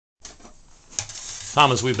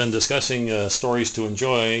Thomas, we've been discussing stories to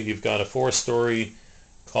enjoy. You've got a fourth story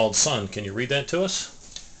called Son. Can you read that to us?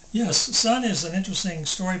 Yes, Son is an interesting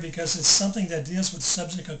story because it's something that deals with the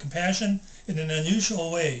subject of compassion in an unusual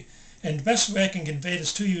way. And the best way I can convey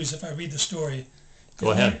this to you is if I read the story.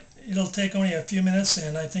 Go ahead. It'll take only a few minutes,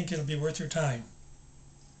 and I think it'll be worth your time.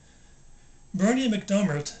 Bernie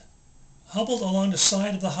McDermott hobbled along the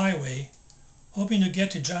side of the highway, hoping to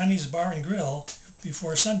get to Johnny's Bar and Grill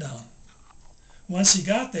before sundown. Once he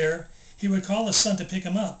got there, he would call his son to pick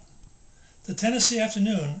him up. The Tennessee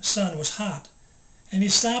afternoon sun was hot, and he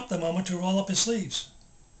stopped a moment to roll up his sleeves.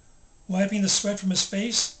 Wiping the sweat from his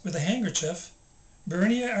face with a handkerchief,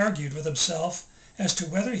 Bernie argued with himself as to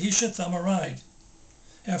whether he should thumb a ride.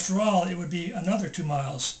 After all, it would be another 2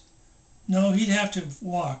 miles. No, he'd have to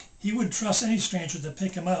walk. He wouldn't trust any stranger to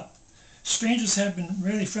pick him up. Strangers had been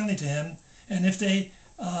really friendly to him, and if they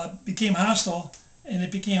became hostile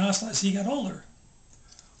as he got older.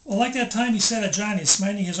 Well, like that time he sat at Johnny's,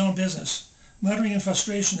 minding his own business, muttering in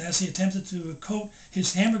frustration as he attempted to coat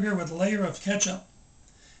his hamburger with a layer of ketchup.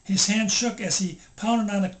 His hand shook as he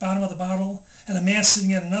pounded on the bottom of the bottle, and a man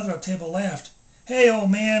sitting at another table laughed. "Hey, old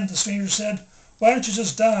man," the stranger said, "why don't you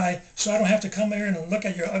just die so I don't have to come here and look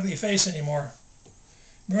at your ugly face anymore?"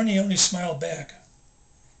 Bernie only smiled back.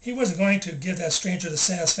 He wasn't going to give that stranger the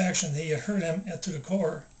satisfaction that he had hurt him to the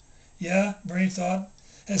core. Yeah, Bernie thought,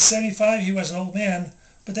 at 75 he was an old man,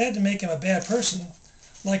 but that didn't make him a bad person,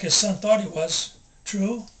 like his son thought he was.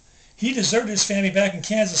 True, he deserted his family back in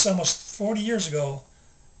Kansas almost 40 years ago,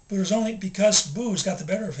 but it was only because booze got the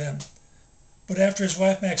better of him. But after his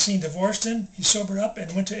wife Maxine divorced him, he sobered up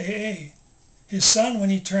and went to AA. His son,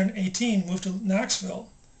 when he turned 18, moved to Knoxville.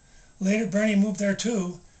 Later, Bernie moved there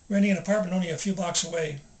too, renting an apartment only a few blocks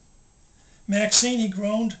away. "Maxine," he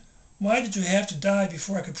groaned, "why did you have to die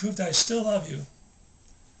before I could prove that I still love you?"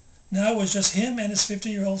 Now it was just him and his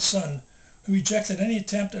 50-year-old son, who rejected any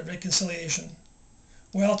attempt at reconciliation.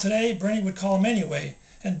 Well, today Bernie would call him anyway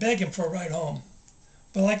and beg him for a ride home.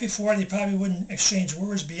 But like before, they probably wouldn't exchange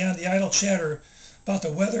words beyond the idle chatter about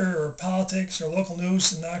the weather or politics or local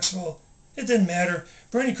news in Knoxville. It didn't matter.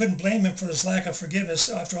 Bernie couldn't blame him for his lack of forgiveness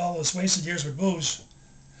after all those wasted years with booze.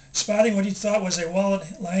 Spotting what he thought was a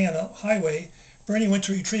wallet lying on a highway, Bernie went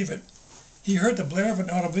to retrieve it. He heard the blare of an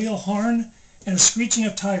automobile horn and the screeching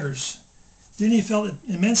of tires. Then he felt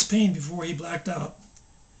immense pain before he blacked out.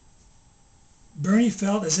 Bernie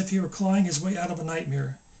felt as if he were clawing his way out of a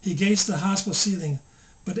nightmare. He gazed at the hospital ceiling,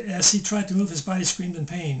 but as he tried to move, his body screamed in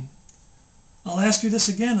pain. "I'll ask you this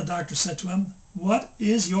again," the doctor said to him. "What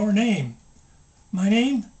is your name?" "My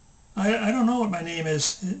name? I don't know what my name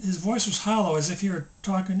is." His voice was hollow, as if he were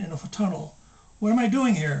talking in a tunnel. "What am I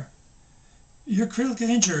doing here?" "You're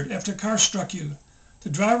critically injured after a car struck you. The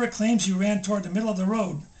driver claims you ran toward the middle of the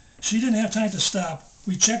road. She didn't have time to stop.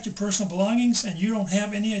 We checked your personal belongings, and you don't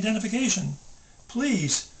have any identification.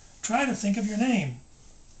 Please, try to think of your name."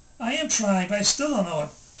 "I am trying, but I still don't know it.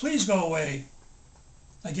 Please go away."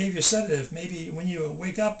 "I gave you a sedative. Maybe when you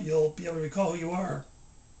wake up, you'll be able to recall who you are."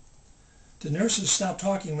 The nurses stopped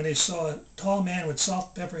talking when they saw a tall man with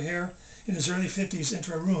salt pepper hair in his early 50s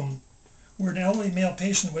enter a room where an elderly male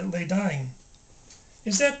patient lay dying.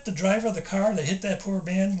 "Is that the driver of the car that hit that poor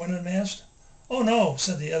man?" one of them asked. "Oh, no,"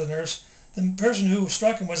 said the other nurse. "The person who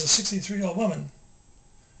struck him was a 63-year-old woman."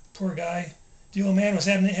 "Poor guy. The old man has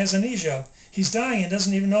amnesia. He's dying and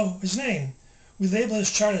doesn't even know his name. We label his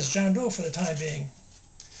chart as John Doe for the time being."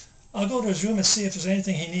 "I'll go to his room and see if there's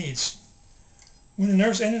anything he needs." When the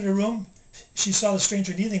nurse entered the room, she saw the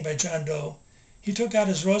stranger kneeling by John Doe. He took out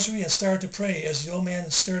his rosary and started to pray as the old man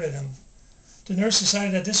stared at him. The nurse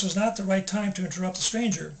decided that this was not the right time to interrupt the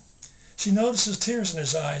stranger. She noticed the tears in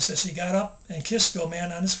his eyes as she got up and kissed the old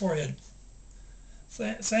man on his forehead.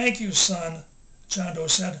 Thank you, son," John Doe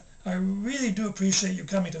said. "I really do appreciate you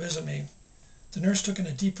coming to visit me." The nurse took in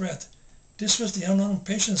a deep breath. This was the unknown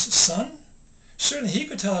patient's son? Certainly he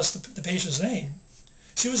could tell us the patient's name.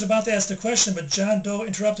 She was about to ask the question, but John Doe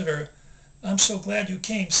interrupted her. "I'm so glad you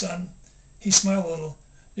came, son." He smiled a little.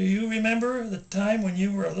 "Do you remember the time when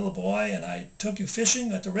you were a little boy and I took you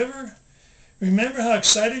fishing at the river? Remember how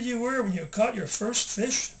excited you were when you caught your first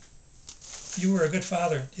fish?" "You were a good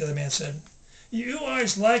father," the other man said. "You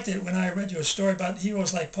always liked it when I read you a story about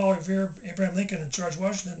heroes like Paul Revere, Abraham Lincoln, and George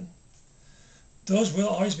Washington." "Those will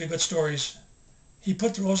always be good stories." He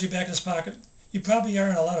put the rosary back in his pocket. "You probably are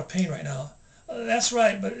in a lot of pain right now." "That's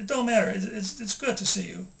right, but it don't matter. It's good to see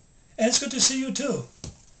you. And it's good to see you, too."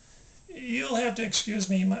 "You'll have to excuse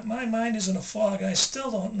me. My mind is in a fog, and I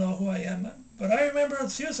still don't know who I am. But I remember a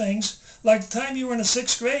few things, like the time you were in the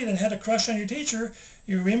 6th grade and had a crush on your teacher.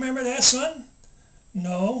 You remember that, son?"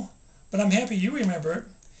 "No, but I'm happy you remember it."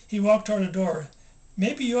 He walked toward the door.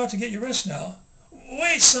 "Maybe you ought to get your rest now."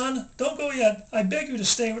 "Wait, son! Don't go yet. I beg you to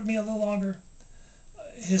stay with me a little longer."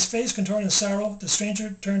 His face contorted in sorrow, the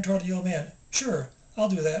stranger turned toward the old man. "Sure, I'll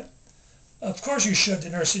do that." "Of course you should," the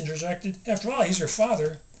nurse interjected. "After all, he's your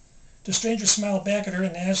father." The stranger smiled back at her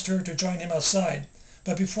and asked her to join him outside.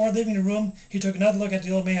 But before leaving the room, he took another look at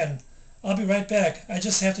the old man. "I'll be right back. I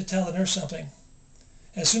just have to tell the nurse something."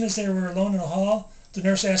 As soon as they were alone in the hall, the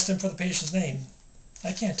nurse asked him for the patient's name.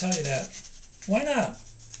 "I can't tell you that." "Why not?"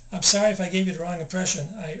 "I'm sorry if I gave you the wrong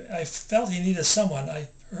impression. I felt he needed someone. I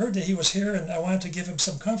heard that he was here, and I wanted to give him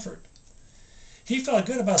some comfort." "He felt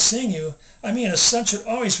good about seeing you. I mean, a son should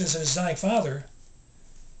always visit his dying father."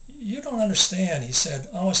 "You don't understand," he said,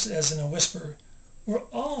 almost as in a whisper. "We're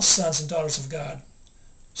all sons and daughters of God."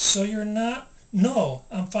 "So you're not—" "No,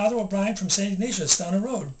 I'm Father O'Brien from St. Ignatius down the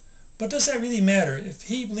road. But does that really matter? If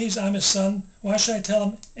he believes I'm his son, why should I tell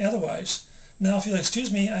him otherwise? Now, if you'll excuse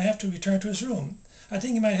me, I have to return to his room. I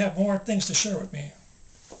think he might have more things to share with me."